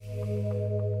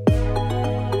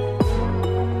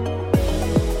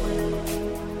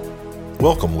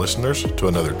Welcome, listeners, to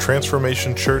another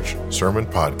Transformation Church Sermon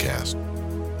Podcast.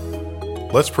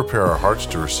 Let's prepare our hearts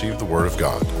to receive the Word of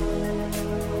God.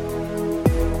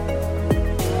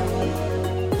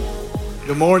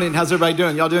 Good morning. How's everybody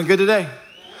doing? Y'all doing good today?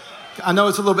 I know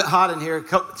it's a little bit hot in here.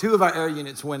 Two of our air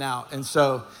units went out, and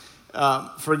so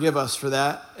forgive us for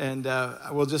that. And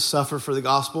we'll just suffer for the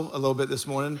gospel a little bit this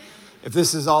morning. If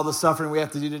this is all the suffering we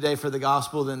have to do today for the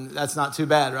gospel, then that's not too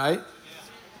bad, right?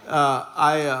 When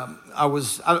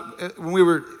we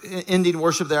were ending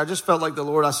worship there, I just felt like the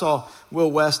Lord. I saw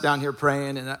Will West down here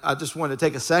praying, and I just wanted to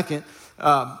take a second.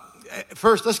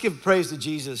 First, let's give praise to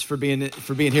Jesus for being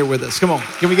here with us. Come on,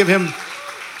 can we give him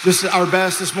just our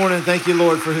best this morning? Thank you,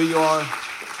 Lord, for who you are,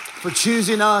 for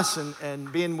choosing us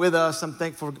and being with us. I'm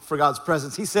thankful for God's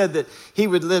presence. He said that he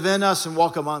would live in us and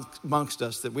walk amongst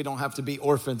us, that we don't have to be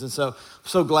orphans. And so I'm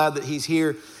so glad that he's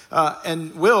here.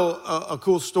 And Will, a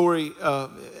cool story.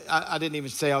 I didn't even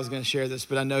say I was going to share this,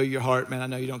 but I know your heart, man. I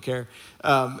know you don't care.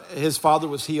 His father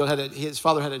was healed. His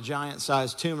father had a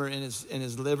giant-sized tumor in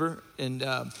his liver,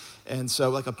 and so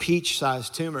like a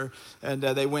peach-sized tumor. And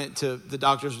they went to the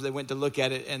doctors. They went to look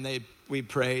at it, and we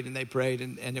prayed, and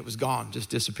it was gone, just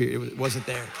disappeared. It wasn't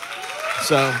there.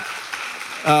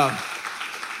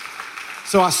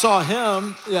 So I saw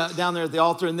him down there at the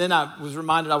altar, and then I was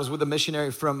reminded I was with a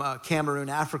missionary from Cameroon,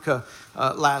 Africa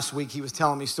last week. He was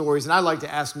telling me stories, and I like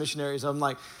to ask missionaries. I'm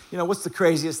like, what's the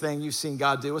craziest thing you've seen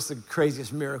God do? What's the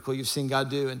craziest miracle you've seen God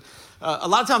do? And a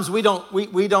lot of times we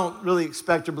don't really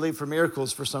expect or believe for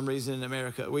miracles for some reason in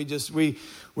America. We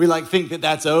like think that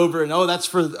that's over, and that's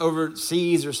for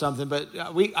overseas or something. But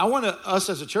us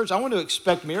as a church, I want to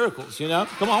expect miracles. Come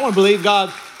on, I want to believe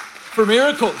God for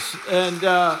miracles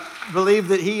and believe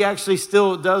that he actually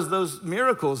still does those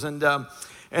miracles.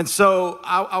 And so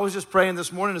I was just praying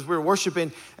this morning as we were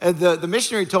worshiping, and the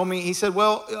missionary told me, he said,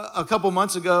 well, a couple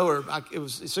months ago, it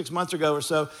was 6 months ago or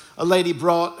so, a lady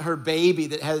brought her baby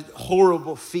that had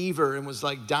horrible fever and was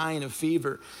like dying of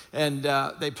fever. And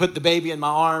they put the baby in my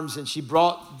arms, and she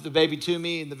brought the baby to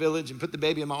me in the village and put the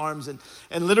baby in my arms. And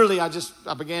literally I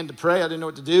began to pray. I didn't know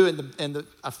what to do. And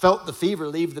I felt the fever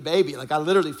leave the baby. Like I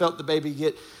literally felt the baby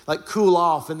get like cool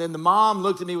off. And then the mom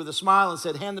looked at me with a smile and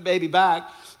said, hand the baby back.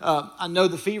 I know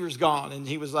the fever's gone. And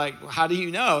he was like, well, how do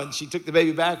you know? And she took the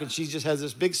baby back, and she just has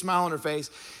this big smile on her face.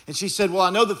 And she said, well,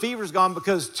 I know the fever's gone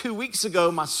because 2 weeks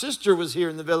ago, my sister was here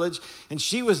in the village, and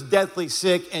she was deathly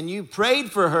sick, and you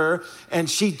prayed for her, and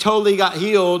she totally got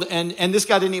healed. And this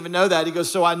guy didn't even know that. He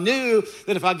goes, so I knew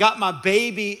that if I got my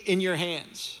baby in your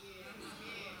hands,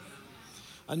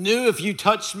 I knew if you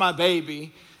touched my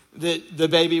baby, that the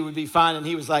baby would be fine. And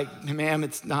he was like, ma'am,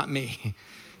 it's not me.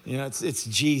 It's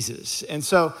Jesus. And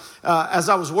so as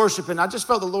I was worshiping, I just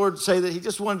felt the Lord say that he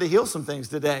just wanted to heal some things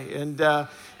today.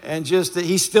 And just that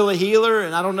he's still a healer.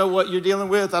 And I don't know what you're dealing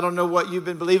with. I don't know what you've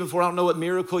been believing for. I don't know what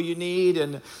miracle you need.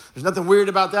 And there's nothing weird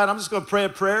about that. I'm just going to pray a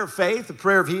prayer of faith, a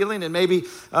prayer of healing. And maybe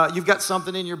you've got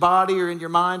something in your body or in your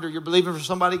mind, or you're believing for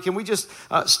somebody. Can we just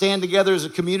stand together as a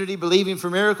community believing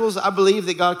for miracles? I believe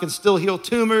that God can still heal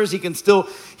tumors. He can still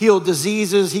heal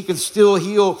diseases. He can still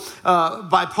heal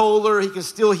bipolar. He can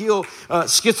still heal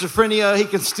schizophrenia. He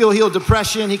can still heal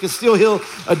depression. He can still heal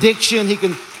addiction. He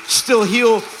can still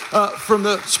heal from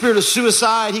the spirit of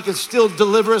suicide. He can still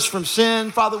deliver us from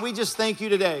sin. Father, we just thank you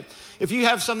today. If you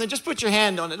have something, just put your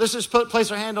hand on it. Let's just place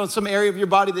our hand on some area of your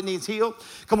body that needs healed.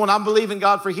 Come on, I'm believing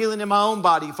God for healing in my own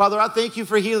body. Father, I thank you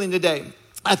for healing today.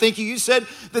 I thank you. You said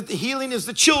that the healing is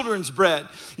the children's bread.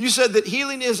 You said that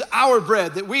healing is our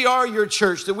bread, that we are your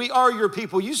church, that we are your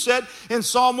people. You said in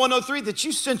Psalm 103 that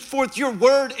you sent forth your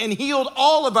word and healed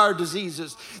all of our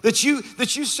diseases, that you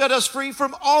set us free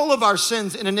from all of our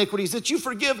sins and iniquities, that you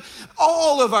forgive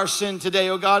all of our sin today,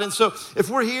 oh God. And so if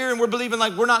we're here and we're believing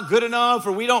like we're not good enough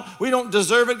or we don't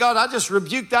deserve it, God, I just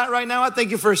rebuke that right now. I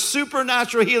thank you for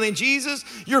supernatural healing. Jesus,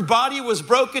 your body was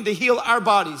broken to heal our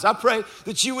bodies. I pray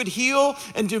that you would heal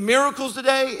and do miracles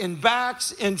today in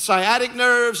backs, in sciatic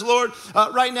nerves, Lord,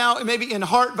 right now, maybe in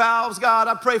heart valves, God.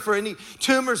 I pray for any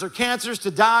tumors or cancers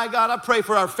to die, God. I pray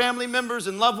for our family members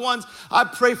and loved ones. I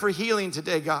pray for healing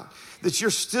today, God, that you're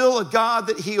still a God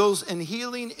that heals, and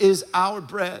healing is our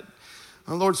bread.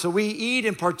 And Lord, so we eat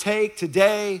and partake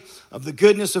today of the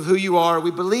goodness of who you are.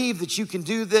 We believe that you can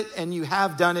do that, and you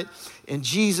have done it in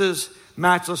Jesus'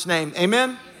 matchless name.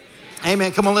 Amen?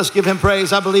 Amen. Come on, let's give him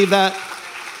praise. I believe that.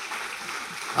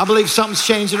 I believe something's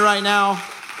changing right now.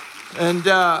 And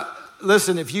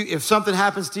listen, if something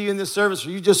happens to you in this service, or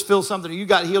you just feel something, or you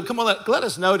got healed, come on, let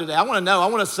us know today. I want to know. I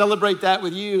want to celebrate that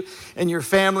with you and your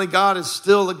family. God is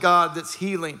still a God that's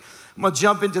healing. I'm going to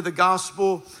jump into the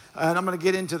gospel, and I'm going to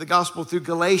get into the gospel through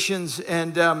Galatians.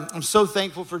 And I'm so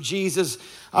thankful for Jesus.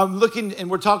 I'm looking, and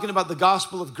we're talking about the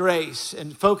gospel of grace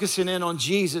and focusing in on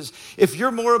Jesus. If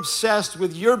you're more obsessed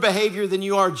with your behavior than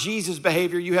you are Jesus'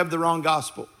 behavior, you have the wrong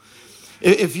gospel.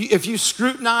 If you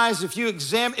scrutinize,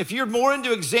 if you're more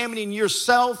into examining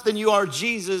yourself than you are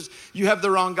Jesus, you have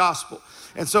the wrong gospel.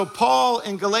 And so Paul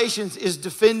in Galatians is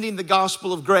defending the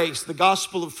gospel of grace, the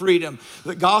gospel of freedom,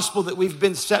 the gospel that we've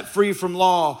been set free from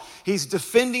law. He's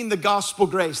defending the gospel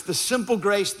grace, the simple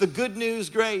grace, the good news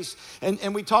grace.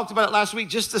 And we talked about it last week,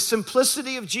 just the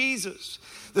simplicity of Jesus.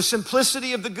 The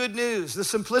simplicity of the good news, the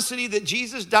simplicity that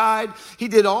Jesus died, he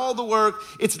did all the work.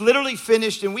 It's literally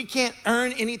finished, and we can't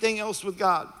earn anything else with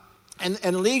God.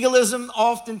 And legalism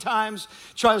oftentimes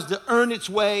tries to earn its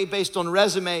way based on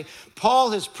resume. Paul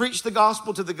has preached the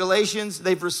gospel to the Galatians.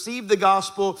 They've received the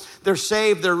gospel. They're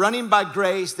saved. They're running by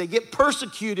grace. They get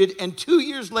persecuted. And 2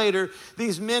 years later,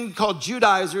 these men called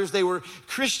Judaizers, they were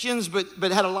Christians, but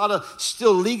had a lot of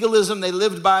still legalism they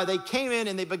lived by. They came in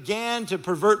and they began to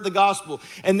pervert the gospel.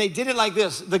 And they did it like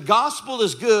this. The gospel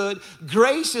is good.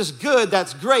 Grace is good.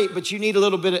 That's great, but you need a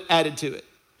little bit added to it.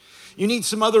 You need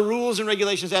some other rules and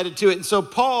regulations added to it. And so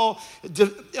Paul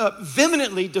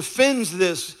vehemently defends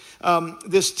this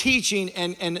teaching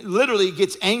and literally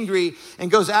gets angry and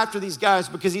goes after these guys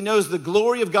because he knows the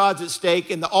glory of God's at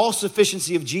stake and the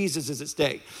all-sufficiency of Jesus is at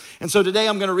stake. And so today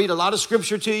I'm going to read a lot of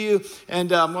scripture to you,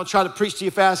 and I'm going to try to preach to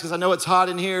you fast because I know it's hot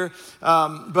in here,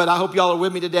 but I hope y'all are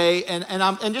with me today. And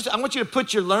I want you to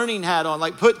put your learning hat on,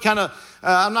 like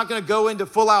I'm not going to go into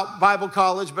full-out Bible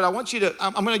college, but I'm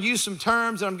going to use some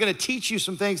terms, and I'm going to teach you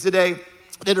some things today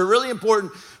that are really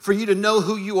important for you to know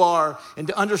who you are and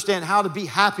to understand how to be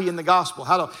happy in the gospel,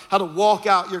 how to walk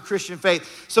out your Christian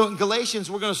faith. So in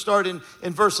Galatians, we're going to start in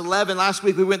verse 11. Last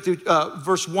week we went through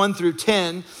verse 1 through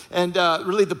 10, and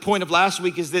really the point of last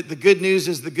week is that the good news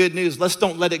is the good news. Let's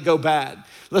don't let it go bad.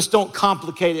 Let's don't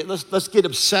complicate it. Let's get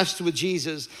obsessed with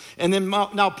Jesus. And then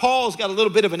now Paul's got a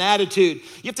little bit of an attitude.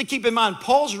 You have to keep in mind,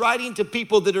 Paul's writing to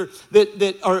people that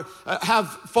have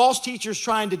false teachers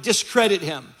trying to discredit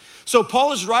him. So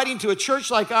Paul is writing to a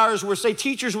church like ours where, say,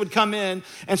 teachers would come in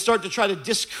and start to try to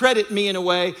discredit me in a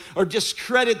way, or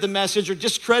discredit the message, or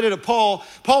discredit a Paul.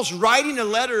 Paul's writing a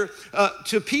letter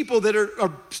to people that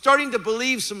are starting to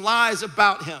believe some lies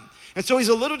about him. And so he's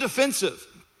a little defensive.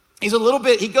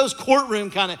 He goes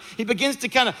courtroom kind of. He begins to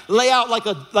kind of lay out like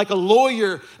a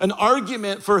lawyer, an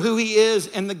argument for who he is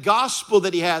and the gospel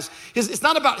that he has. It's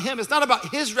not about him. It's not about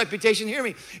his reputation. Hear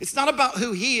me. It's not about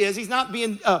who he is. He's not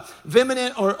being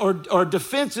vehement or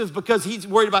defensive because he's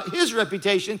worried about his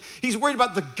reputation. He's worried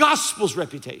about the gospel's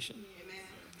reputation.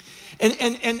 And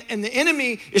the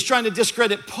enemy is trying to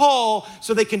discredit Paul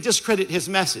so they can discredit his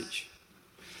message.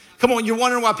 Come on, you're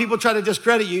wondering why people try to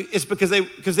discredit you. It's because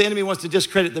the enemy wants to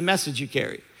discredit the message you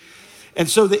carry. And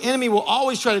so the enemy will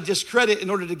always try to discredit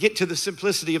in order to get to the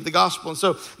simplicity of the gospel. And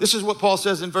so this is what Paul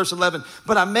says in verse 11.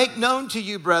 But I make known to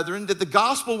you, brethren, that the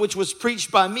gospel which was preached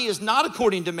by me is not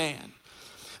according to man.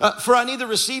 For I neither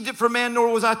received it from man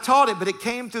nor was I taught it, but it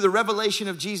came through the revelation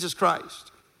of Jesus Christ.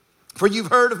 For you've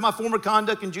heard of my former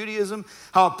conduct in Judaism,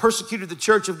 how I persecuted the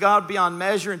church of God beyond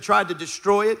measure and tried to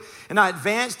destroy it. And I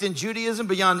advanced in Judaism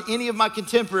beyond any of my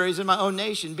contemporaries in my own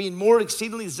nation, being more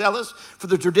exceedingly zealous for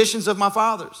the traditions of my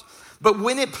fathers. But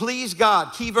when it pleased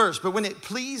God, key verse, but when it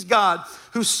pleased God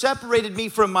who separated me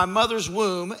from my mother's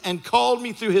womb and called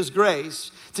me through his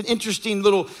grace. It's an interesting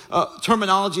little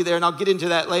terminology there, and I'll get into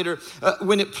that later.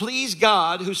 When it pleased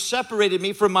God who separated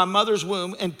me from my mother's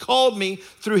womb and called me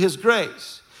through his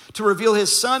grace, to reveal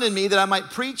his son in me that I might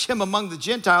preach him among the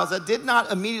Gentiles. I did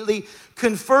not immediately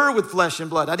confer with flesh and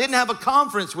blood. I didn't have a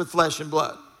conference with flesh and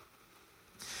blood.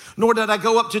 Nor did I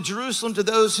go up to Jerusalem to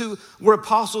those who were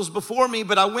apostles before me,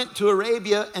 but I went to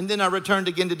Arabia and then I returned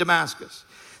again to Damascus.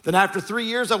 Then after 3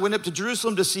 years, I went up to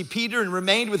Jerusalem to see Peter and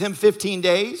remained with him 15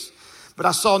 days. But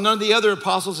I saw none of the other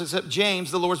apostles except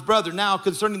James, the Lord's brother. Now,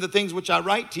 concerning the things which I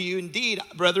write to you, indeed,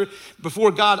 brother,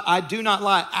 before God, I do not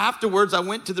lie. Afterwards, I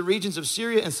went to the regions of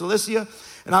Syria and Cilicia,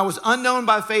 and I was unknown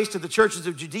by face to the churches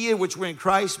of Judea, which were in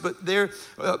Christ, but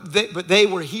they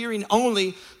were hearing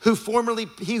only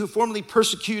he who formerly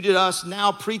persecuted us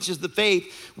now preaches the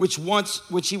faith which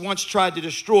he once tried to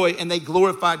destroy, and they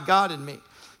glorified God in me.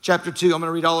 Chapter 2, I'm going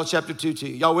to read all of chapter 2 to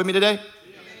you. Y'all with me today?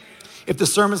 Yeah. If the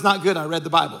sermon's not good, I read the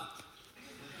Bible.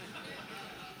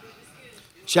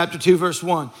 Chapter 2, verse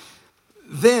 1.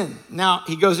 Then, now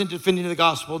he goes into defending the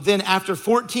gospel. Then after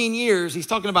 14 years, he's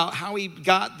talking about how he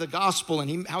got the gospel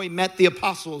and how he met the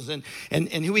apostles and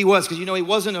who he was. Because, he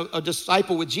wasn't a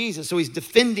disciple with Jesus. So he's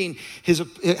defending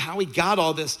how he got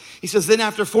all this. He says, then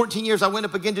after 14 years, I went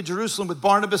up again to Jerusalem with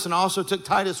Barnabas and also took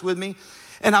Titus with me.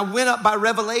 And I went up by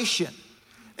revelation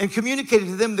and communicated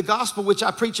to them the gospel which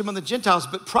I preach among the Gentiles,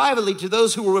 but privately to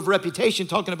those who were of reputation,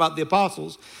 talking about the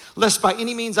apostles, lest by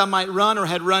any means I might run or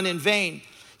had run in vain.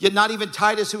 Yet not even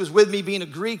Titus, who was with me, being a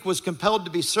Greek, was compelled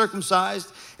to be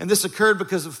circumcised. And this occurred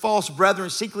because of false brethren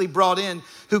secretly brought in,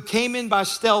 who came in by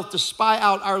stealth to spy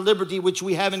out our liberty, which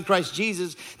we have in Christ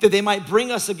Jesus, that they might bring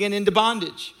us again into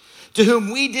bondage, to whom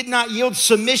we did not yield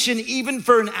submission even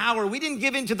for an hour. We didn't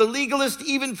give in to the legalist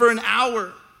even for an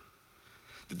hour,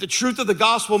 that the truth of the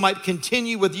gospel might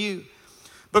continue with you.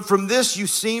 But from this you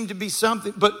seem to be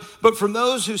something, but from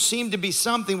those who seem to be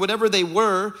something, whatever they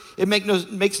were, it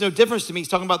makes no difference to me. He's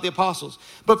talking about the apostles.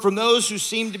 But from those who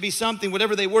seem to be something,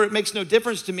 whatever they were, it makes no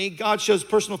difference to me. God shows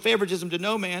personal favoritism to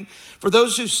no man. For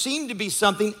those who seem to be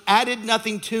something added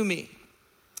nothing to me.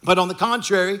 But on the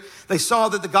contrary, they saw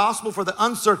that the gospel for the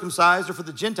uncircumcised or for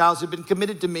the Gentiles had been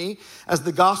committed to me, as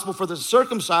the gospel for the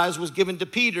circumcised was given to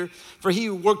Peter. For he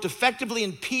who worked effectively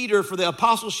in Peter for the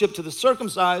apostleship to the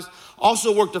circumcised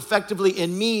also worked effectively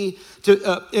in me towards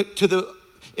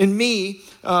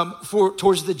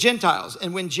the Gentiles.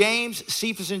 And when James,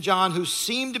 Cephas, and John, who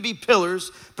seemed to be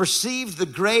pillars, perceived the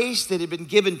grace that had been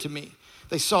given to me,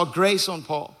 they saw grace on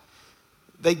Paul.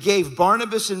 They gave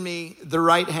Barnabas and me the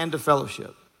right hand of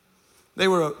fellowship. They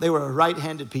were a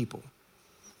right-handed people.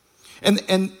 And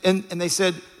they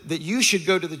said that you should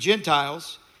go to the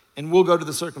Gentiles and we'll go to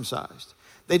the circumcised.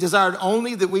 They desired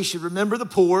only that we should remember the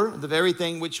poor, the very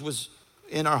thing which was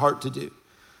in our heart to do.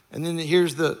 And then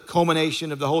here's the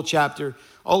culmination of the whole chapter.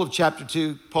 All of chapter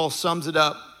 2, Paul sums it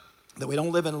up, that we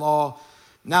don't live in law.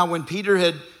 Now when Peter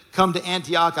had come to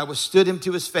Antioch, I withstood him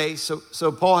to his face.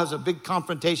 So Paul has a big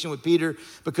confrontation with Peter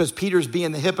because Peter's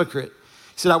being the hypocrite.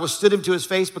 He said, I withstood him to his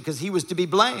face because he was to be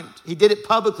blamed. He did it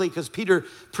publicly because Peter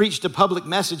preached a public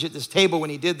message at this table when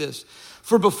he did this.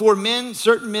 For before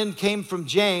certain men came from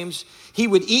James, he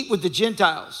would eat with the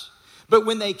Gentiles. But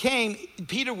when they came,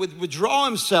 Peter would withdraw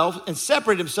himself and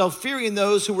separate himself, fearing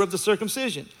those who were of the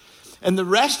circumcision. And the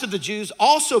rest of the Jews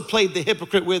also played the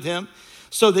hypocrite with him,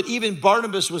 so that even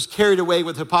Barnabas was carried away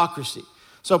with hypocrisy.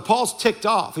 So Paul's ticked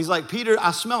off. He's like, Peter,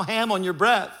 I smell ham on your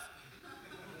breath.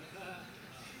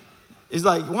 He's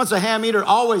like, once a ham eater,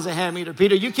 always a ham eater,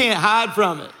 Peter. You can't hide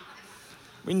from it.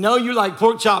 We know you like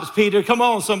pork chops, Peter. Come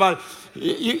on, somebody.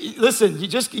 Listen,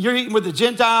 you're eating with the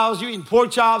Gentiles, you're eating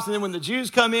pork chops, and then when the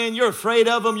Jews come in, you're afraid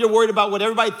of them. You're worried about what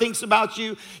everybody thinks about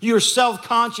you. You're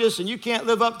self-conscious, and you can't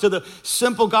live up to the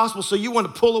simple gospel, so you want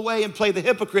to pull away and play the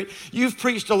hypocrite. You've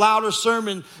preached a louder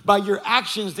sermon by your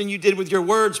actions than you did with your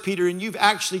words, Peter, and you've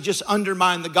actually just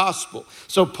undermined the gospel.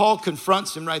 So Paul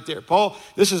confronts him right there. Paul,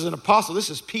 this is an apostle. This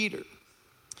is Peter.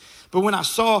 But when I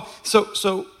saw,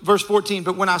 so verse 14,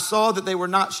 but when I saw that they were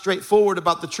not straightforward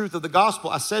about the truth of the gospel,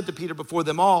 I said to Peter before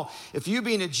them all, if you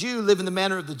being a Jew live in the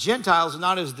manner of the Gentiles and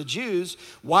not as the Jews,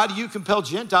 why do you compel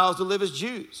Gentiles to live as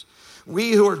Jews?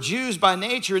 We who are Jews by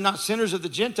nature and not sinners of the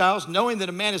Gentiles, knowing that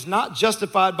a man is not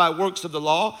justified by works of the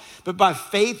law, but by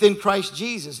faith in Christ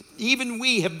Jesus. Even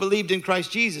we have believed in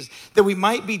Christ Jesus, that we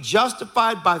might be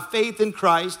justified by faith in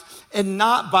Christ and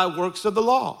not by works of the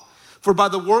law. For by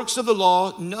the works of the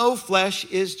law, no flesh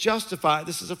is justified.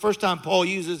 This is the first time Paul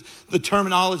uses the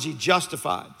terminology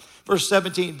justified. Verse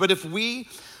 17, but if we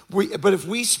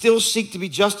still seek to be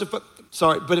justified,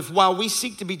 while we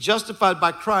seek to be justified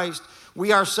by Christ,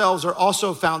 we ourselves are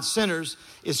also found sinners.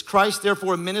 Is Christ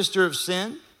therefore a minister of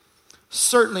sin?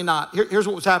 Certainly not. Here's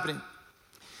what was happening.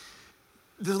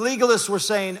 The legalists were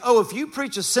saying, if you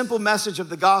preach a simple message of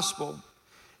the gospel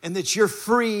and that you're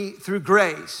free through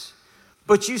grace,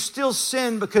 but you still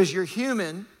sin because you're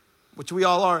human, which we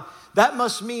all are, that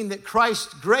must mean that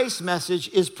Christ's grace message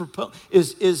is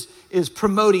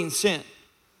promoting sin.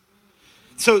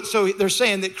 So they're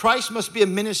saying that Christ must be a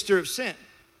minister of sin.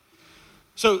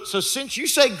 So since you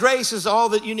say grace is all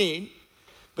that you need,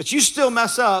 but you still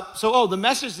mess up, the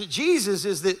message that Jesus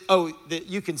is that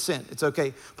you can sin. It's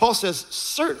okay. Paul says,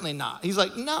 certainly not. He's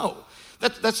like, no,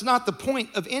 that's not the point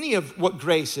of any of what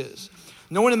grace is.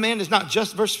 Knowing a man is not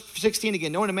just, verse 16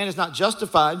 again, knowing a man is not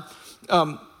justified,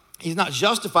 he's not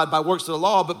justified by works of the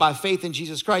law, but by faith in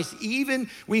Jesus Christ. Even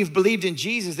we've believed in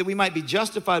Jesus that we might be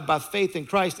justified by faith in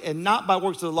Christ and not by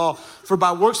works of the law. For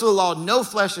by works of the law, no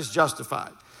flesh is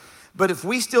justified. But if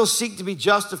we still seek to be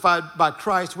justified by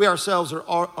Christ, we ourselves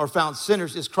are found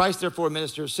sinners. Is Christ therefore a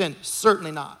minister of sin?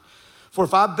 Certainly not. For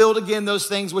if I build again those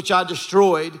things which I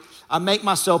destroyed, I make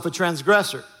myself a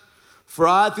transgressor. For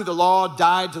I through the law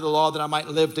died to the law that I might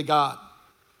live to God.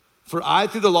 For I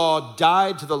through the law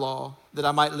died to the law that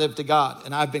I might live to God.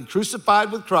 And I've been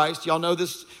crucified with Christ. Y'all know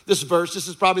this verse. This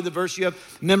is probably the verse you have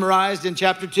memorized in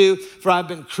chapter 2. For I've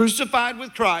been crucified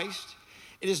with Christ.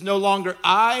 It is no longer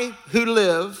I who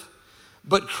live,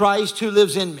 but Christ who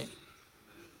lives in me.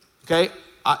 Okay?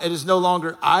 It is no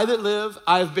longer I that live.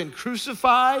 I have been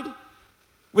crucified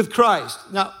with Christ.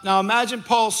 Now imagine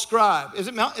Paul's scribe.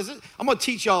 I'm going to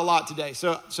teach y'all a lot today.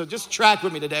 So just track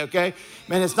with me today, okay?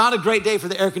 Man, it's not a great day for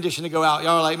the air conditioner to go out.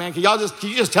 Y'all are like, man, can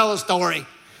you just tell a story?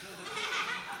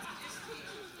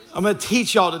 I'm going to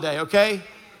teach y'all today, okay?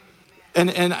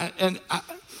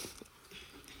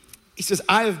 He says,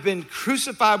 I have been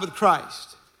crucified with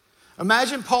Christ.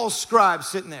 Imagine Paul's scribe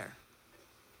sitting there.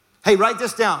 Hey, write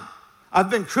this down. I've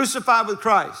been crucified with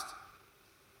Christ.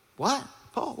 What?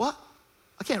 Paul, what?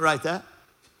 I can't write that.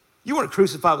 You weren't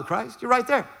crucified with Christ. You're right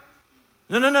there.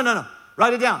 No.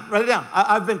 Write it down.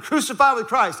 I've been crucified with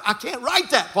Christ. I can't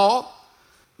write that, Paul.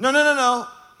 No.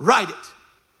 Write it.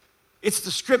 It's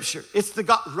the scripture. It's the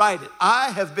God. Write it.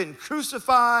 I have been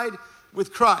crucified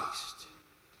with Christ.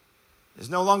 It's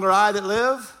no longer I that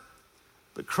live,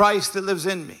 but Christ that lives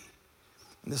in me.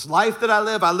 And this life that I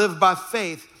live by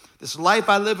faith. This life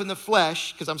I live in the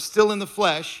flesh, because I'm still in the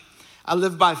flesh, I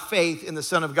live by faith in the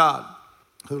Son of God,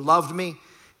 who loved me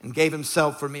and gave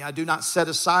himself for me. I do not set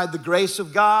aside the grace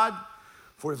of God,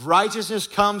 for if righteousness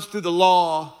comes through the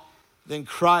law, then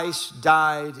Christ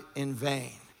died in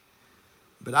vain.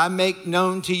 But I make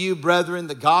known to you, brethren,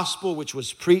 the gospel which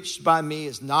was preached by me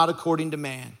is not according to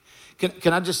man.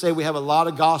 Can I just say we have a lot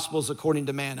of gospels according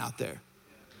to man out there?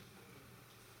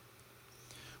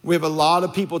 We have a lot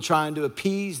of people trying to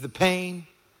appease the pain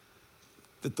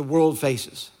that the world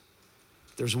faces.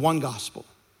 There's one gospel.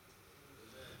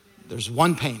 There's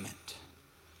one payment.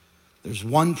 There's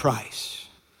one price.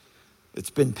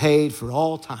 It's been paid for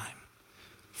all time,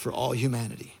 for all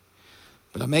humanity.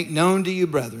 But I make known to you,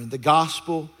 brethren, the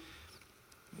gospel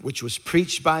which was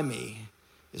preached by me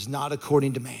is not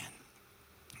according to man.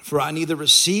 For I neither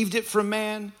received it from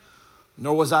man,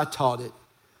 nor was I taught it,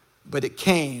 but it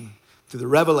came through the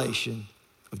revelation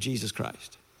of Jesus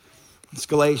Christ. It's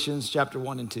Galatians chapter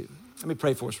 1 and 2. Let me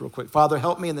pray for us real quick. Father,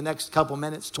 help me in the next couple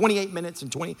minutes, 28 minutes and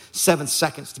 27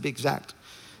 seconds to be exact.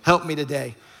 Help me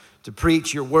today to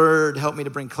preach your word. Help me to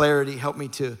bring clarity. Help me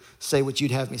to say what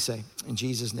you'd have me say. In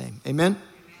Jesus' name, amen.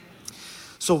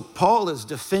 So Paul is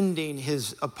defending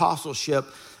his apostleship.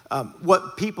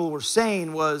 What people were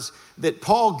saying was that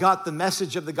Paul got the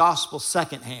message of the gospel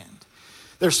secondhand.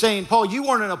 They're saying, Paul, you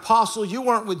weren't an apostle. You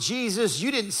weren't with Jesus. You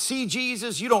didn't see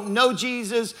Jesus. You don't know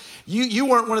Jesus. You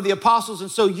weren't one of the apostles. And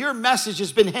so your message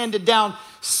has been handed down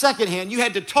secondhand. You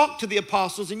had to talk to the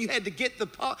apostles and you had to get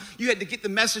the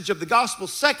message of the gospel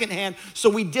secondhand. So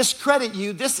we discredit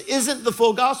you. This isn't the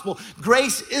full gospel.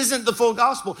 Grace isn't the full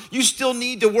gospel. You still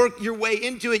need to work your way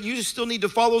into it. You still need to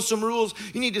follow some rules.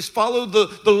 You need to follow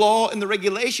the law and the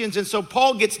regulations. And so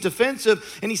Paul gets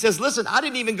defensive and he says, listen, I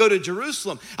didn't even go to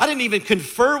Jerusalem. I didn't even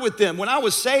confer with them. When I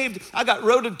was saved, I got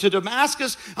rode to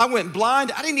Damascus. I went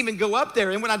blind. I didn't even go up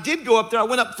there. And when I did go up there, I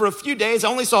went up for a few days. I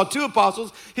only saw 2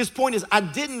 apostles. His point is,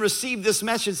 I didn't receive this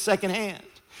message secondhand.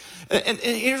 And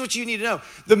here's what you need to know.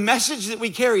 The message that we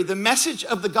carry, the message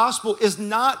of the gospel is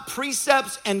not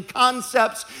precepts and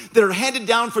concepts that are handed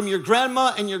down from your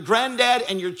grandma and your granddad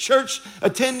and your church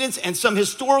attendance and some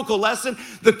historical lesson.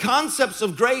 The concepts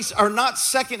of grace are not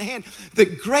secondhand. The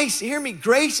grace, hear me,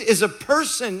 grace is a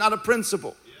person, not a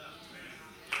principle.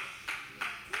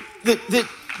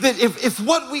 That if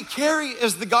what we carry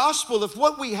is the gospel, if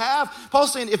what we have,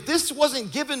 Paul's saying, if this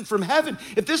wasn't given from heaven,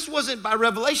 if this wasn't by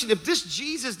revelation, if this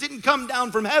Jesus didn't come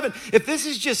down from heaven, if this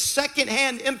is just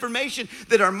secondhand information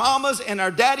that our mamas and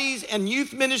our daddies and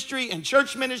youth ministry and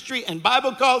church ministry and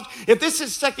Bible college, if this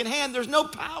is secondhand, there's no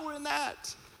power in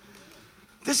that.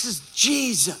 This is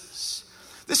Jesus.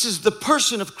 This is the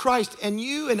person of Christ, and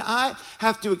you and I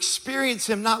have to experience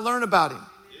him, not learn about him.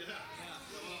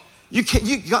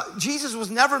 Jesus was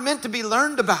never meant to be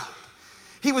learned about.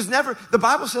 He was never, the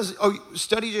Bible says,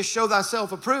 study to show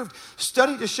thyself approved.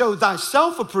 Study to show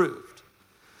thyself approved.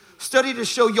 Study to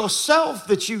show yourself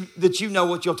that you know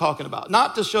what you're talking about.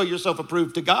 Not to show yourself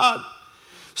approved to God.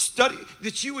 Study,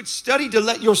 that you would study to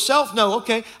let yourself know,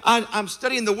 okay, I'm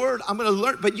studying the word, I'm going to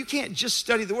learn. But you can't just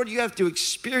study the word, you have to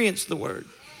experience the word.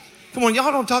 Come on, y'all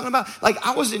know what I'm talking about? Like,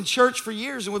 I was in church for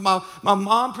years and with my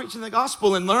mom preaching the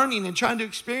gospel and learning and trying to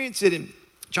experience it and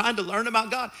trying to learn about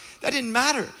God. That didn't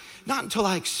matter. Not until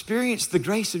I experienced the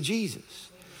grace of Jesus.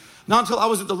 Not until I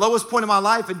was at the lowest point of my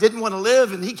life and didn't want to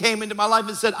live, and he came into my life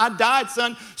and said, I died,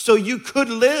 son, so you could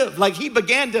live. Like, he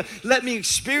began to let me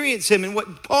experience him. And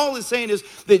what Paul is saying is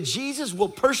that Jesus will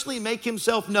personally make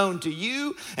himself known to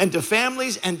you and to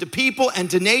families and to people and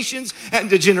to nations and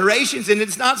to generations, and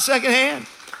it's not secondhand.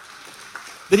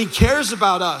 That he cares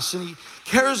about us, and he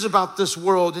cares about this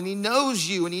world, and he knows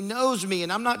you and he knows me,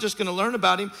 and I'm not just going to learn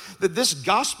about him, that this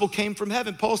gospel came from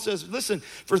heaven. Paul says, listen,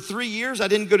 for 3 years I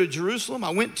didn't go to Jerusalem.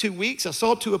 I went 2 weeks. I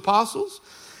saw 2 apostles.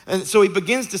 And so he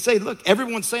begins to say, look,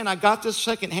 everyone's saying I got this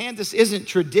secondhand. This isn't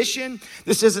tradition.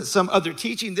 This isn't some other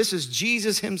teaching. This is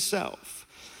Jesus himself.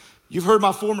 You've heard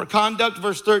my former conduct,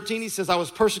 verse 13. He says, I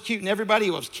was persecuting everybody.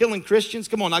 I was killing Christians.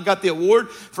 Come on, I got the award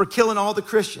for killing all the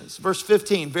Christians. Verse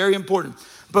 15, very important.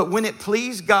 But when it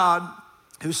pleased God,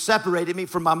 who separated me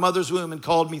from my mother's womb and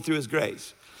called me through his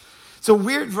grace. It's a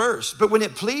weird verse, but when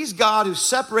it pleased God who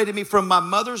separated me from my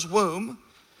mother's womb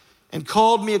and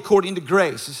called me according to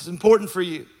grace. This is important for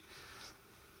you.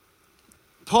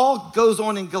 Paul goes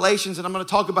on in Galatians, and I'm going to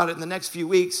talk about it in the next few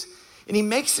weeks, and he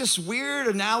makes this weird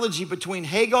analogy between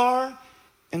Hagar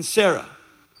and Sarah,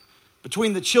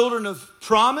 between the children of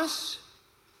promise,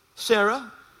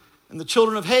 Sarah, and the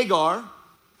children of Hagar,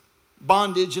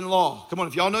 bondage and law. Come on,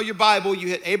 if y'all know your Bible, you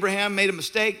hit Abraham made a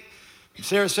mistake.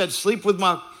 Sarah said, sleep with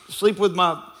the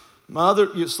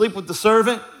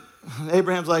servant.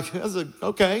 Abraham's like,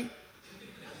 okay.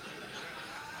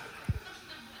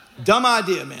 Dumb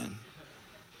idea, man.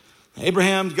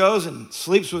 Abraham goes and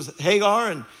sleeps with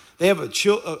Hagar, and they have a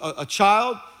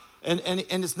child, and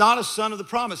it's not a son of the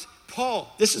promise.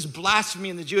 Paul, this is blasphemy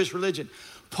in the Jewish religion.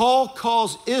 Paul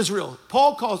calls Israel,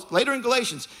 later in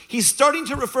Galatians, he's starting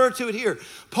to refer to it here.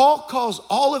 Paul calls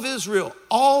all of Israel,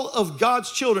 all of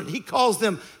God's children, he calls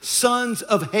them sons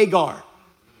of Hagar.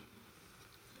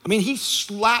 I mean, he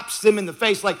slaps them in the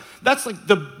face. Like, that's like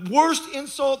the worst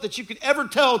insult that you could ever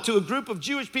tell to a group of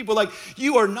Jewish people. Like,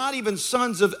 you are not even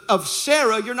sons of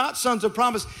Sarah. You're not sons of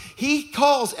promise. He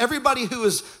calls everybody who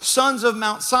is sons of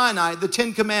Mount Sinai the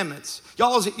 10 Commandments.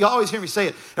 Y'all always hear me say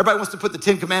it. Everybody wants to put the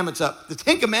 10 Commandments up. The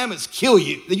 10 Commandments kill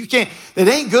you. You can't, that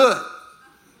ain't good.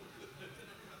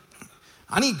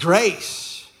 I need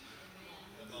grace.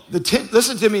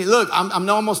 Listen to me. Look, I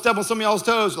know I'm going to step on some of y'all's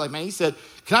toes. Like, man, he said,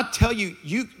 can I tell you,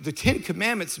 the 10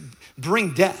 Commandments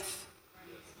bring death.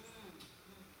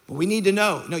 But we need to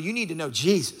know. No, you need to know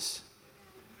Jesus.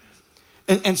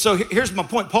 And so here's my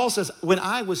point. Paul says, when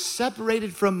I was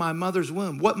separated from my mother's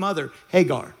womb, what mother?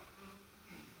 Hagar.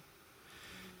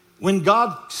 When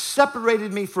God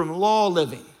separated me from law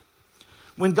living,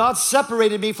 when God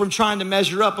separated me from trying to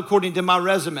measure up according to my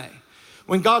resume,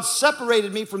 when God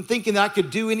separated me from thinking that I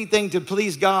could do anything to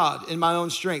please God in my own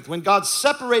strength, when God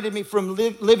separated me from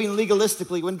living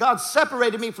legalistically, when God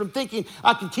separated me from thinking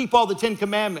I could keep all the 10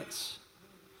 Commandments,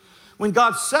 when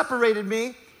God separated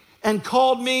me and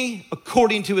called me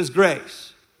according to his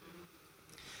grace,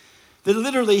 that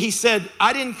literally he said,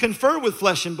 I didn't confer with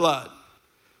flesh and blood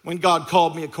when God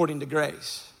called me according to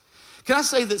grace. Can I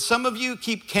say that some of you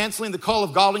keep canceling the call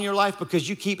of God in your life because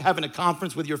you keep having a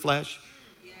conference with your flesh?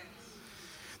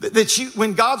 That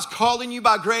when God's calling you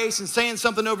by grace and saying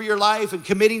something over your life and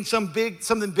committing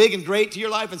something big and great to your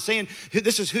life and saying,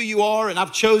 this is who you are and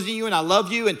I've chosen you and I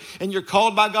love you and you're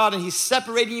called by God, and he's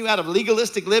separating you out of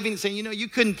legalistic living and saying, you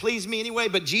couldn't please me anyway,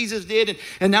 but Jesus did,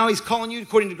 and now he's calling you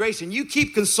according to grace, and you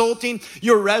keep consulting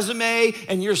your resume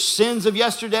and your sins of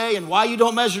yesterday and why you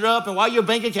don't measure up and why your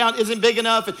bank account isn't big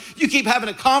enough, and you keep having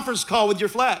a conference call with your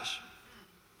flesh.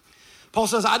 Paul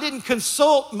says, I didn't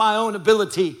consult my own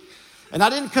ability, and I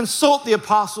didn't consult the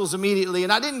apostles immediately.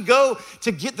 And I didn't go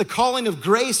to get the calling of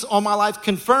grace on my life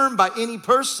confirmed by any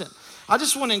person. I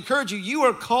just want to encourage you. You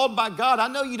are called by God. I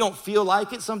know you don't feel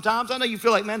like it sometimes. I know you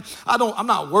feel like, man, I'm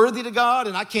not worthy to God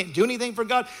and I can't do anything for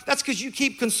God. That's because you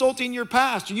keep consulting your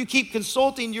past, or you keep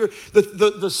consulting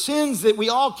the sins that we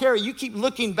all carry. You keep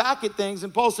looking back at things.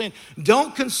 And Paul's saying,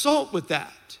 don't consult with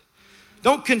that.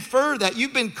 Don't confer that.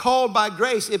 You've been called by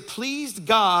grace. It pleased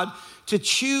God to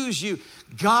choose you.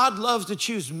 God loves to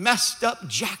choose messed up,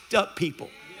 jacked up people.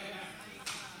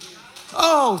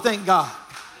 Oh, thank God.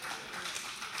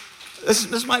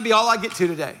 This might be all I get to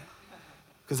today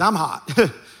because I'm hot.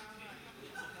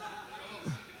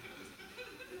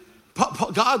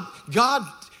 God,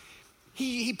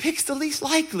 he picks the least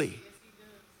likely.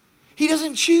 He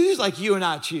doesn't choose like you and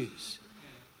I choose.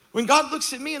 When God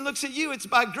looks at me and looks at you, it's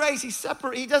by grace. He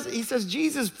says,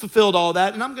 Jesus fulfilled all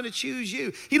that, and I'm going to choose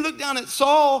you. He looked down at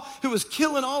Saul, who was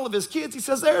killing all of his kids. He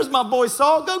says, there's my boy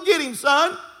Saul. Go get him,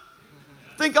 son.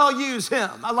 Think I'll use him.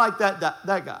 I like that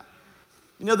guy.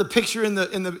 You know the picture in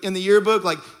the yearbook,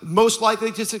 like most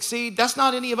likely to succeed? That's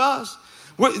not any of us.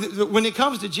 When it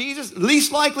comes to Jesus,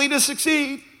 least likely to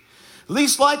succeed,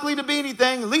 least likely to be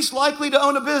anything, least likely to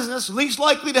own a business, least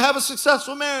likely to have a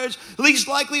successful marriage, least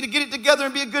likely to get it together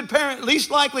and be a good parent, least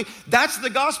likely. That's the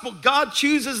gospel. God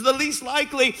chooses the least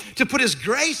likely to put his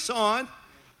grace on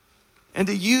and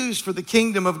to use for the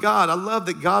kingdom of God. I love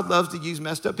that God loves to use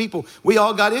messed up people. We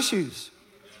all got issues.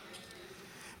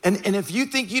 And if you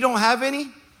think you don't have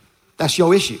any, that's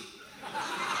your issue.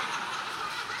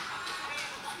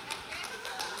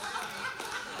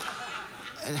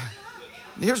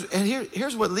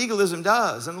 Here's what legalism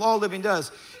does and law living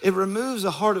does. It removes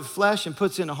a heart of flesh and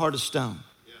puts in a heart of stone.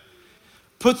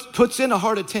 Puts in a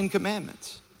heart of 10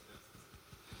 commandments.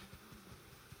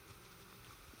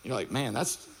 You're like, man,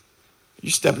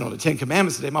 you're stepping on the 10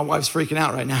 commandments today. My wife's freaking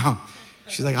out right now.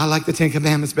 She's like, I like the 10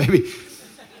 commandments, baby.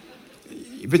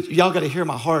 But y'all got to hear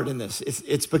my heart in this.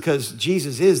 It's because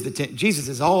Jesus is Jesus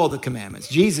is all the commandments.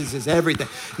 Jesus is everything.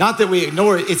 Not that we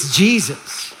ignore it. It's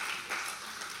Jesus.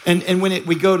 And when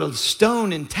we go to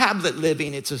stone and tablet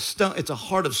living, it's a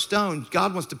heart of stone.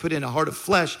 God wants to put in a heart of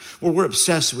flesh where we're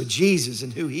obsessed with Jesus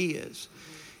and who he is.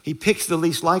 He picks the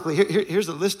least likely. Here's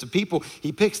a list of people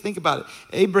he picks. Think about it.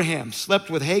 Abraham slept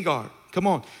with Hagar. Come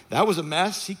on, that was a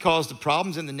mess. He caused the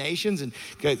problems in the nations and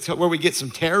where we get some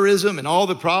terrorism and all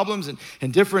the problems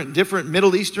and different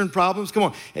Middle Eastern problems. Come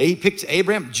on, he picked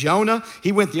Abraham. Jonah,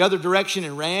 he went the other direction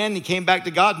and ran. He came back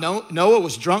to God. Noah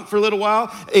was drunk for a little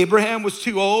while. Abraham was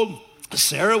too old.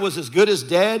 Sarah was as good as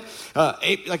dead.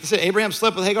 Like I said, Abraham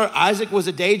slept with Hagar. Isaac was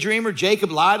a daydreamer.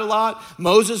 Jacob lied a lot.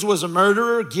 Moses was a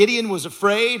murderer. Gideon was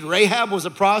afraid. Rahab was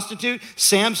a prostitute.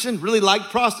 Samson really liked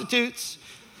prostitutes.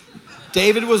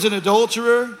 David was an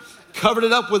adulterer, covered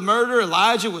it up with murder.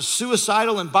 Elijah was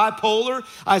suicidal and bipolar.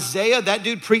 Isaiah, that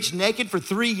dude preached naked for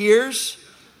 3 years.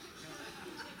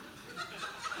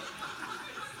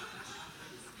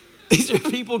 These are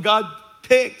people God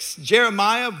picks.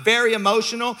 Jeremiah, very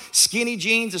emotional, skinny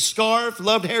jeans, a scarf,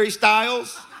 loved Harry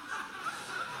Styles.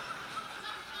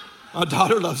 My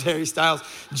daughter loves Harry Styles.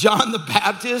 John the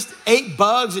Baptist ate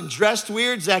bugs and dressed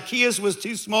weird. Zacchaeus was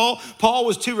too small. Paul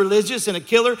was too religious and a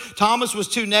killer. Thomas was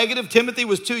too negative. Timothy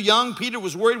was too young. Peter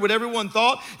was worried what everyone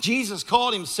thought. Jesus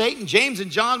called him Satan. James and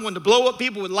John wanted to blow up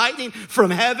people with lightning from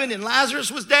heaven, and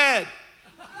Lazarus was dead.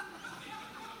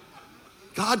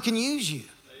 God can use you.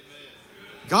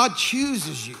 God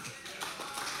chooses you.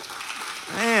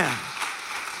 Man,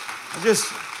 I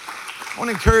want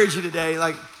to encourage you today.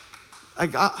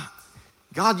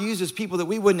 God uses people that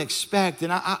we wouldn't expect.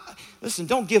 And listen,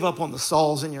 don't give up on the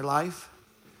Sauls in your life.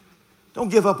 Don't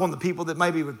give up on the people that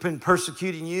maybe have been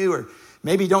persecuting you, or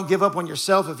maybe don't give up on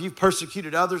yourself if you've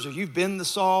persecuted others or you've been the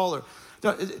Saul.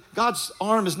 God's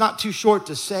arm is not too short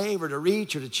to save or to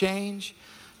reach or to change,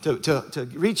 to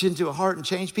reach into a heart and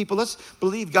change people. Let's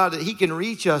believe God that he can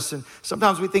reach us. And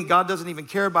sometimes we think God doesn't even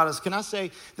care about us. Can I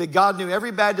say that God knew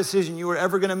every bad decision you were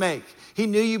ever going to make? He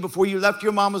knew you before you left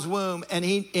your mama's womb, and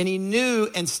he knew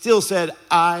and still said,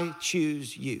 I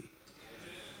choose you.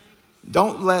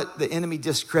 Don't let the enemy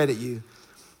discredit you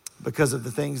because of the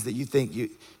things that you think you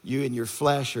and your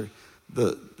flesh, or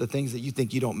the things that you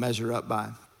think you don't measure up by.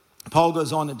 Paul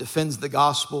goes on and defends the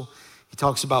gospel. He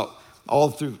talks about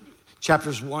all through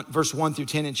verse 1 through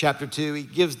 10 in chapter 2. He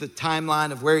gives the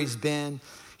timeline of where he's been.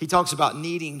 He talks about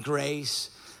needing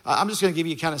grace. I'm just going to give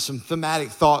you kind of some thematic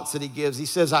thoughts that he gives. He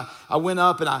says, I went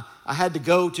up and I had to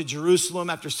go to Jerusalem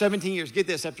after 17 years. Get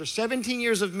this, after 17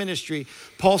 years of ministry,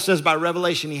 Paul says by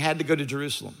revelation he had to go to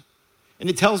Jerusalem. And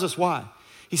it tells us why.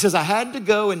 He says, I had to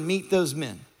go and meet those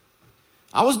men.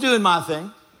 I was doing my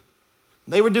thing.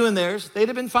 They were doing theirs. They'd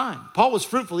have been fine. Paul was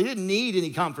fruitful. He didn't need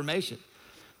any confirmation.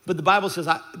 But the Bible says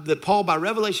that Paul by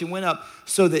revelation went up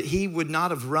so that he would not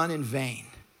have run in vain.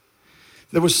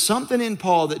 There was something in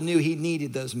Paul that knew he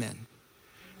needed those men,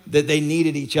 that they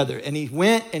needed each other. And he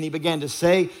went and he began to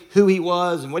say who he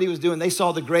was and what he was doing. They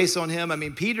saw the grace on him. I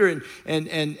mean, Peter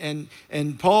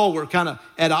and Paul were kind of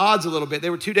at odds a little bit. They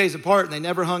were 2 days apart and they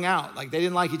never hung out. Like, they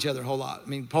didn't like each other a whole lot. I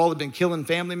mean, Paul had been killing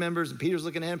family members and Peter's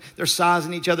looking at him. They're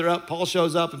sizing each other up. Paul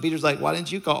shows up and Peter's like, why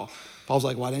didn't you call? Paul's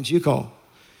like, why didn't you call?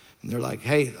 And they're like,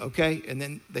 hey, okay. And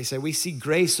then they say, we see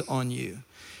grace on you.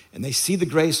 And they see the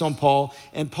grace on Paul.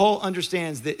 And Paul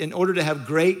understands that in order to have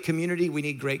great community, we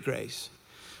need great grace.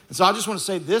 And so I just want to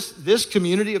say this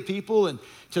community of people, and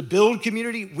to build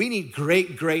community, we need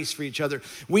great grace for each other.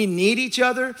 We need each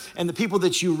other, and the people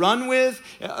that you run with,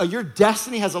 your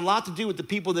destiny has a lot to do with the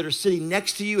people that are sitting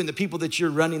next to you and the people that you're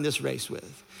running this race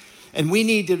with. And we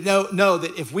need to know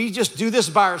that if we just do this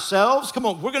by ourselves, come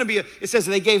on, we're going to be, it says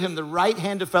they gave him the right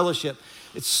hand of fellowship.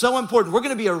 It's so important. We're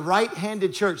going to be a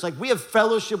right-handed church. Like we have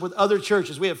fellowship with other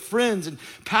churches. We have friends and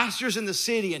pastors in the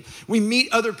city, and we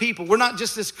meet other people. We're not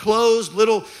just this closed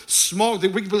little small,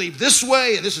 that we believe this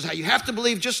way, and this is how you have to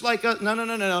believe just like us.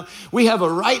 No. We have a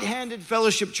right-handed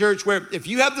fellowship church where if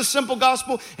you have the simple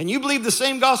gospel and you believe the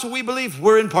same gospel we believe,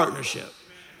 we're in partnership.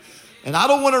 And I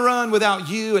don't want to run without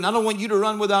you, and I don't want you to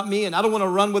run without me, and I don't want to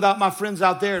run without my friends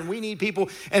out there, and we need people.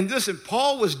 And listen,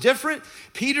 Paul was different.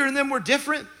 Peter and them were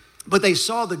different. But they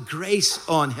saw the grace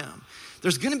on him.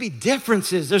 There's going to be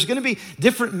differences. There's going to be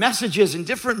different messages and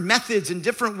different methods and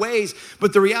different ways.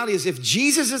 But the reality is if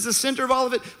Jesus is the center of all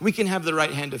of it, we can have the right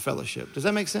hand of fellowship. Does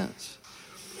that make sense?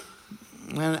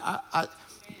 And I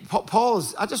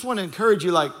just want to encourage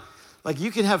you, like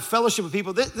you can have fellowship with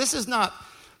people. This is not,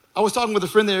 I was talking with a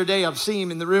friend the other day. I've seen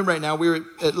him in the room right now. We were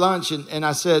at lunch and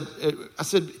I said,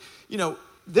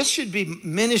 this should be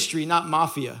ministry, not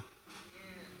mafia.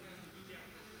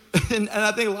 And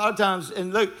I think a lot of times,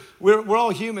 and look, we're all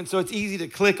human, so it's easy to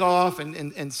click off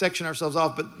and section ourselves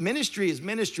off. But ministry is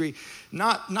ministry,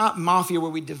 not mafia where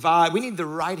we divide. We need the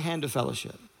right hand of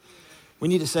fellowship. We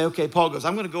need to say, okay, Paul goes,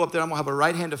 I'm going to go up there. I'm going to have a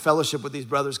right hand of fellowship with these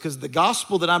brothers because the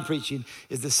gospel that I'm preaching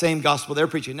is the same gospel they're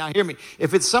preaching. Now, hear me.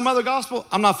 If it's some other gospel,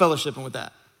 I'm not fellowshipping with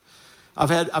that.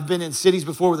 I've been in cities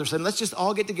before where they're saying, let's just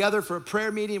all get together for a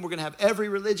prayer meeting. We're going to have every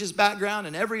religious background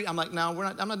and I'm like, no,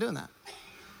 I'm not doing that.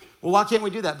 Well, why can't we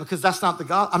do that? Because that's not the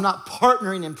gospel. I'm not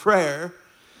partnering in prayer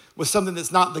with something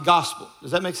that's not the gospel.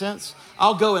 Does that make sense?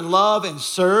 I'll go and love and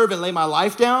serve and lay my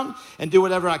life down and do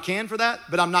whatever I can for that,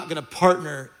 but I'm not going to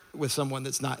partner with someone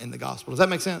that's not in the gospel. Does that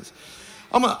make sense?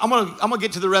 I'm gonna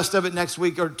get to the rest of it next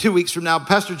week or 2 weeks from now.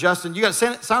 Pastor Justin, you got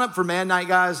to sign up for Man Night,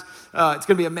 guys. It's going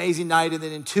to be an amazing night, and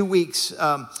then in 2 weeks,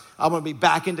 I'm going to be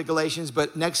back into Galatians,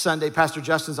 but next Sunday, Pastor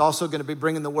Justin's also going to be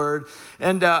bringing the word.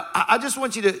 And I just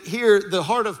want you to hear the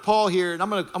heart of Paul here, and I'm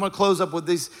going to close up with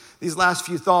these last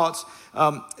few thoughts.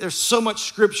 There's so much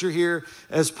scripture here.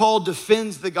 As Paul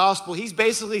defends the gospel, he's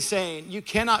basically saying you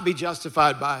cannot be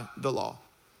justified by the law.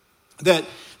 That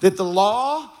the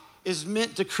law is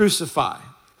meant to crucify.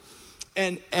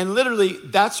 And literally,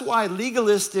 that's why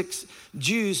legalistic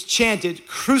Jews chanted,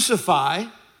 crucify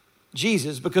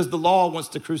Jesus, because the law wants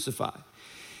to crucify.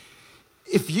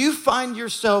 If you find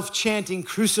yourself chanting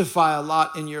crucify a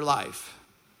lot in your life,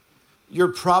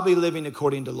 you're probably living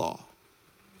according to law.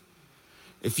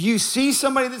 If you see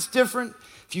somebody that's different,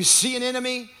 if you see an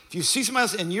enemy, if you see somebody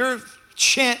else and your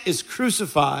chant is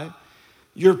crucify,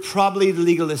 you're probably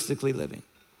legalistically living.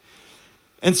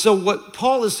 And so what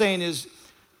Paul is saying is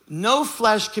no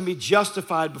flesh can be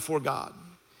justified before God.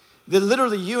 That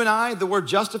literally you and I, the word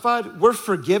justified, we're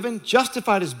forgiven.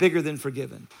 Justified is bigger than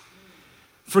forgiven.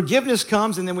 Forgiveness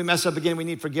comes and then we mess up again. We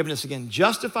need forgiveness again.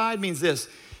 Justified means this,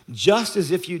 just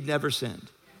as if you'd never sinned.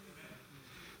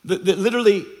 That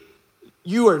literally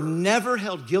you are never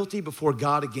held guilty before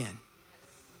God again,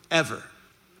 ever.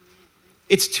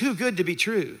 It's too good to be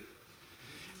true.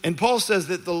 And Paul says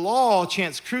that the law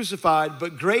chants crucified,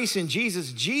 but grace in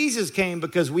Jesus, Jesus came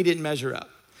because we didn't measure up.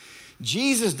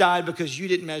 Jesus died because you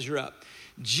didn't measure up.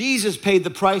 Jesus paid the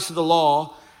price of the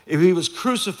law if he was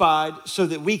crucified so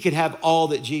that we could have all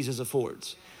that Jesus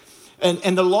affords.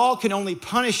 And the law can only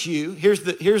punish you. Here's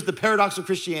the paradox of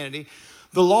Christianity.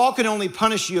 The law can only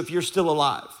punish you if you're still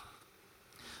alive.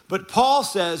 But Paul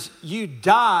says you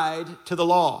died to the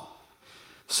law.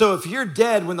 So if you're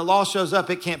dead when the law shows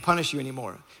up, it can't punish you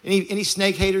anymore. Any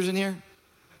snake haters in here?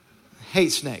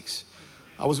 Hate snakes.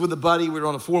 I was with a buddy. We were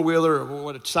on a four-wheeler,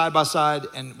 or side-by-side,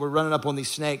 and we're running up on these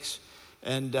snakes,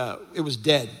 and it was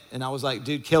dead. And I was like,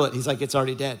 dude, kill it. He's like, it's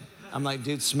already dead. I'm like,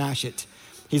 dude, smash it.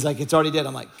 He's like, it's already dead.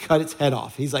 I'm like, cut its head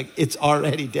off. He's like, it's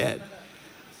already dead.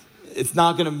 It's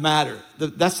not going to matter.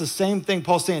 That's the same thing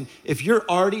Paul's saying. If you're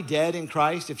already dead in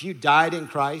Christ, if you died in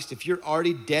Christ, if you're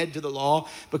already dead to the law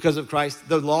because of Christ,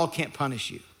 the law can't punish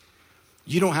you.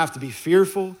 You don't have to be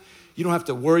fearful. You don't have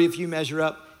to worry if you measure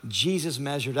up. Jesus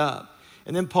measured up.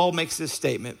 And then Paul makes this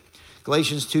statement,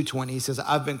 Galatians 2:20. He says,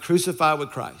 I've been crucified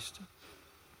with Christ.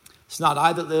 It's not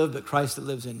I that live, but Christ that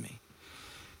lives in me.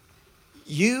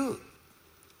 You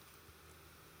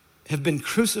have been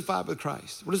crucified with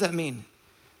Christ. What does that mean?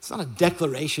 It's not a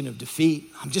declaration of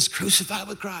defeat. I'm just crucified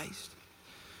with Christ.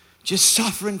 Just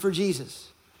suffering for Jesus.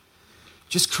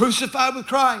 Just crucified with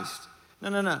Christ.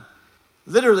 No.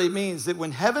 Literally it means that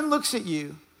when heaven looks at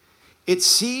you, it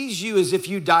sees you as if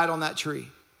you died on that tree.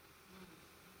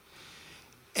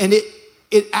 And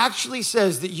it actually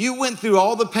says that you went through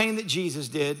all the pain that Jesus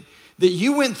did, that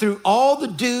you went through all the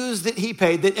dues that he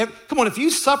paid. Come on, if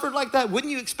you suffered like that,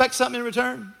 wouldn't you expect something in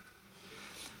return?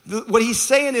 What he's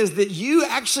saying is that you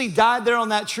actually died there on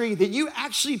that tree, that you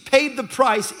actually paid the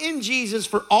price in Jesus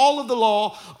for all of the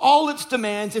law, all its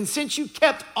demands. And since you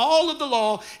kept all of the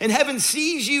law and heaven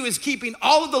sees you as keeping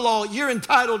all of the law, you're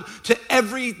entitled to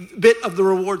every bit of the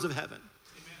rewards of heaven.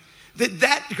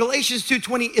 That Galatians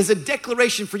 2:20 is a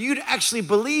declaration for you to actually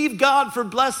believe God for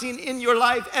blessing in your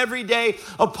life every day,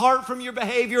 apart from your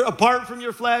behavior, apart from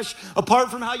your flesh, apart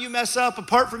from how you mess up,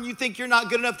 apart from you think you're not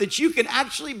good enough, that you can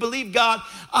actually believe God.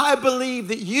 I believe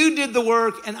that you did the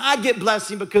work and I get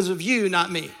blessing because of you, not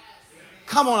me.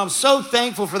 Come on, I'm so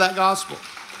thankful for that gospel.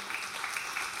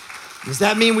 Does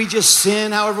that mean we just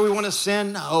sin however we want to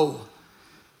sin?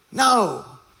 No.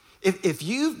 If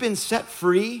you've been set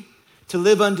free to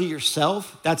live unto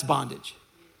yourself, that's bondage.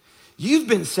 You've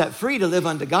been set free to live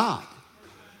unto God.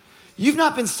 You've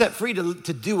not been set free to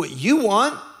do what you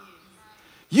want.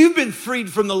 You've been freed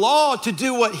from the law to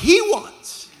do what he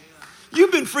wants.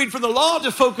 You've been freed from the law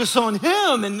to focus on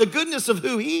him and the goodness of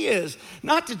who he is,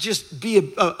 not to just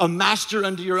be a master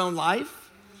unto your own life.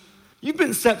 You've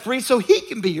been set free so he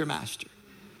can be your master.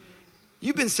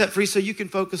 You've been set free so you can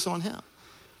focus on him.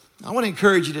 I want to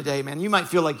encourage you today, man. You might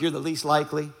feel like you're the least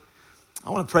likely. I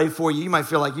want to pray for you. You might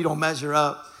feel like you don't measure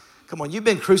up. Come on, you've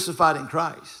been crucified in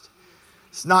Christ.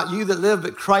 It's not you that live,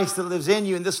 but Christ that lives in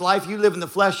you. In this life, you live in the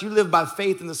flesh. You live by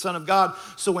faith in the Son of God.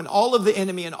 So when all of the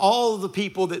enemy and all of the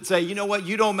people that say, you know what,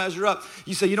 you don't measure up,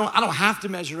 you say, I don't have to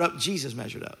measure up. Jesus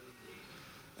measured up.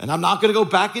 And I'm not going to go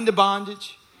back into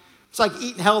bondage. It's like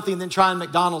eating healthy and then trying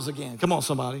McDonald's again. Come on,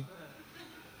 somebody.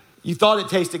 You thought it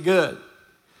tasted good.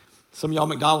 Some of y'all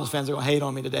McDonald's fans are going to hate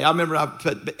on me today. I remember I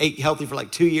ate healthy for like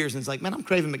 2 years, and it's like, man, I'm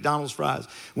craving McDonald's fries.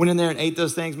 Went in there and ate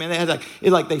those things. Man, they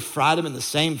had they fried them in the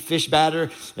same fish batter.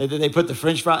 They put the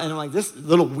French fry, and I'm like, this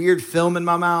little weird film in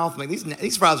my mouth. I'm like,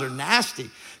 these fries are nasty.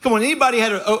 Come on, anybody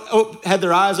had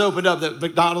their eyes opened up that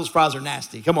McDonald's fries are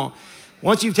nasty? Come on.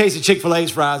 Once you've tasted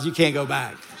Chick-fil-A's fries, you can't go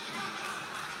back.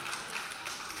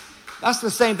 That's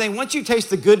the same thing. Once you taste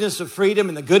the goodness of freedom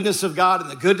and the goodness of God and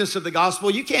the goodness of the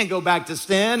gospel, you can't go back to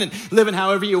sin and living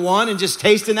however you want and just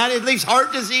tasting that. It leaves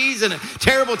heart disease and a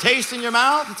terrible taste in your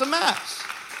mouth. It's a mess.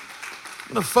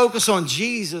 I'm going to focus on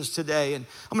Jesus today, and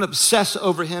I'm going to obsess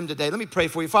over him today. Let me pray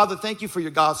for you. Father, thank you for your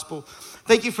gospel.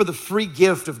 Thank you for the free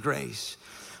gift of grace.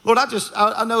 Lord,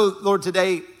 I know, Lord,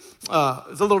 today, it's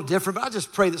a little different, but I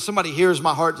just pray that somebody hears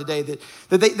my heart today, that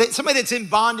somebody that's in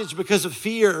bondage because of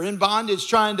fear, or in bondage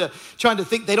trying to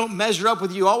think they don't measure up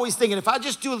with you, always thinking, if I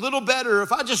just do a little better,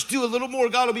 if I just do a little more,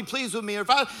 God will be pleased with me, or if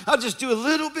I'll just do a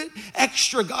little bit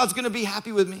extra, God's going to be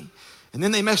happy with me. And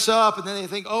then they mess up, and then they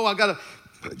think,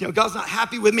 God's not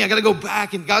happy with me. I got to go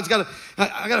back, and I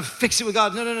got to fix it with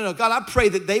God. No. God, I pray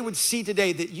that they would see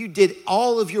today that you did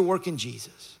all of your work in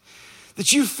Jesus.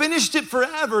 That you finished it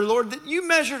forever, Lord, that you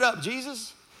measured up,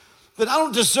 Jesus. That I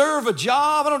don't deserve a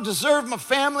job. I don't deserve my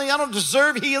family. I don't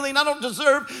deserve healing. I don't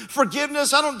deserve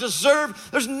forgiveness.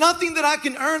 There's nothing that I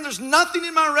can earn. There's nothing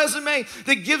in my resume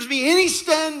that gives me any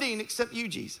standing except you,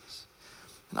 Jesus.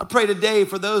 And I pray today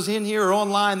for those in here or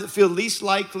online that feel least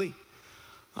likely.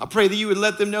 I pray that you would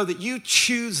let them know that you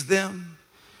choose them,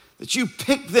 that you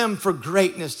pick them for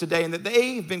greatness today, and that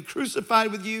they have been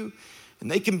crucified with you and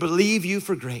they can believe you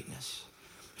for greatness.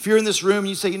 If you're in this room and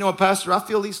you say, you know what, Pastor, I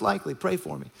feel least likely, pray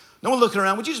for me. No one looking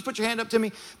around. Would you just put your hand up to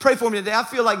me? Pray for me today. I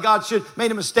feel like God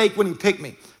made a mistake when he picked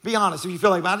me. Be honest. If you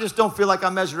feel like, I just don't feel like I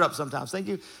measure up sometimes. Thank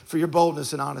you for your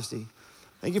boldness and honesty.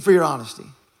 Thank you for your honesty.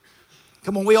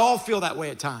 Come on, we all feel that way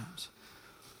at times.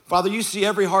 Father, you see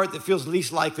every heart that feels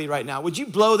least likely right now. Would you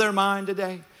blow their mind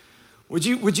today? Would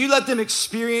you let them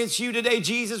experience you today,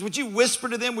 Jesus? Would you whisper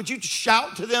to them? Would you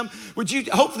shout to them? Would you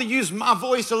hopefully use my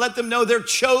voice to let them know they're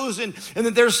chosen and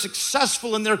that they're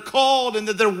successful and they're called and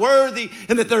that they're worthy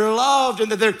and that they're loved and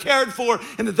that they're cared for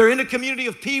and that they're in a community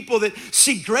of people that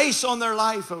see grace on their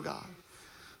life, oh God.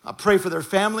 I pray for their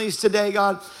families today,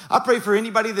 God. I pray for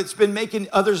anybody that's been making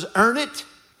others earn it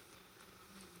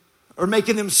or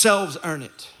making themselves earn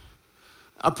it.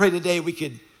 I pray today we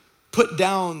could put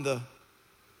down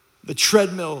the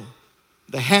treadmill,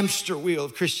 the hamster wheel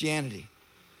of Christianity.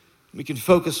 We can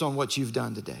focus on what you've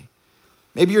done today.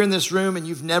 Maybe you're in this room and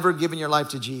you've never given your life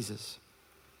to Jesus.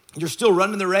 You're still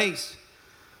running the race.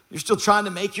 You're still trying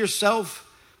to make yourself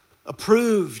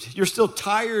approved. You're still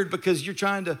tired because you're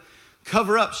trying to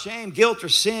cover up shame, guilt, or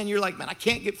sin. You're like, man, I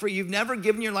can't get free. You've never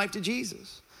given your life to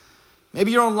Jesus.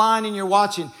 Maybe you're online and you're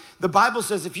watching. The Bible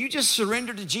says if you just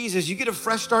surrender to Jesus, you get a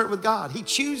fresh start with God. He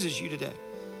chooses you today.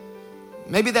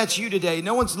 Maybe that's you today.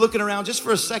 No one's looking around. Just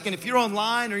for a second, if you're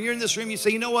online or you're in this room, you say,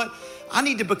 you know what? I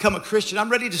need to become a Christian. I'm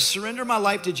ready to surrender my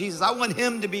life to Jesus. I want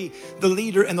him to be the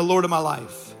leader and the Lord of my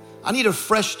life. I need a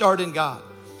fresh start in God.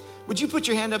 Would you put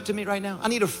your hand up to me right now? I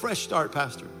need a fresh start,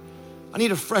 Pastor. I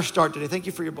need a fresh start today. Thank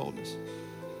you for your boldness.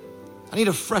 I need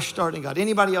a fresh start in God.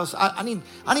 Anybody else? I need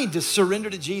to surrender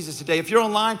to Jesus today. If you're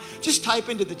online, just type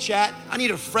into the chat, I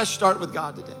need a fresh start with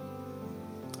God today.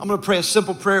 I'm going to pray a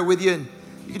simple prayer with you, and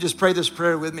you can just pray this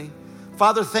prayer with me.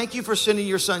 Father, thank you for sending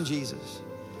your son, Jesus.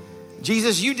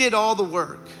 Jesus, you did all the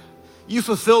work. You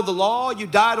fulfilled the law. You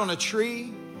died on a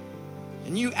tree,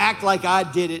 and you act like I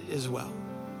did it as well.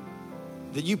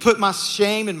 That you put my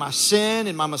shame and my sin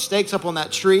and my mistakes up on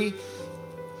that tree.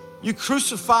 You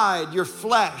crucified your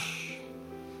flesh.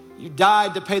 You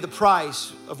died to pay the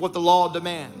price of what the law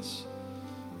demands.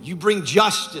 You bring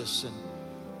justice and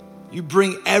you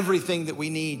bring everything that we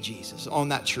need, Jesus, on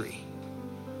that tree.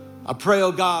 I pray,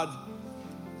 oh God,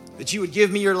 that you would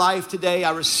give me your life today.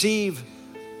 I receive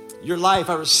your life.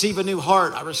 I receive a new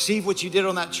heart. I receive what you did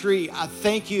on that tree. I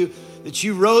thank you that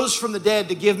you rose from the dead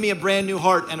to give me a brand new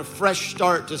heart and a fresh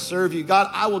start to serve you.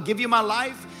 God, I will give you my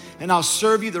life and I'll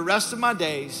serve you the rest of my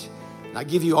days. And I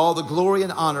give you all the glory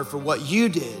and honor for what you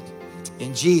did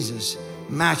in Jesus'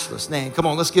 matchless name. Come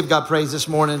on, let's give God praise this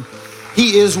morning.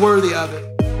 He is worthy of it.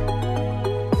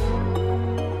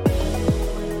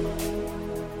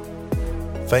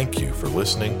 Thank you for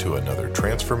listening to another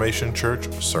Transformation Church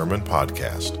sermon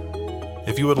podcast.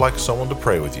 If you would like someone to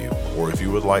pray with you, or if you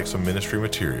would like some ministry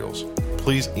materials,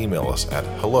 please email us at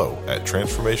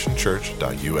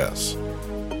hello@transformationchurch.us.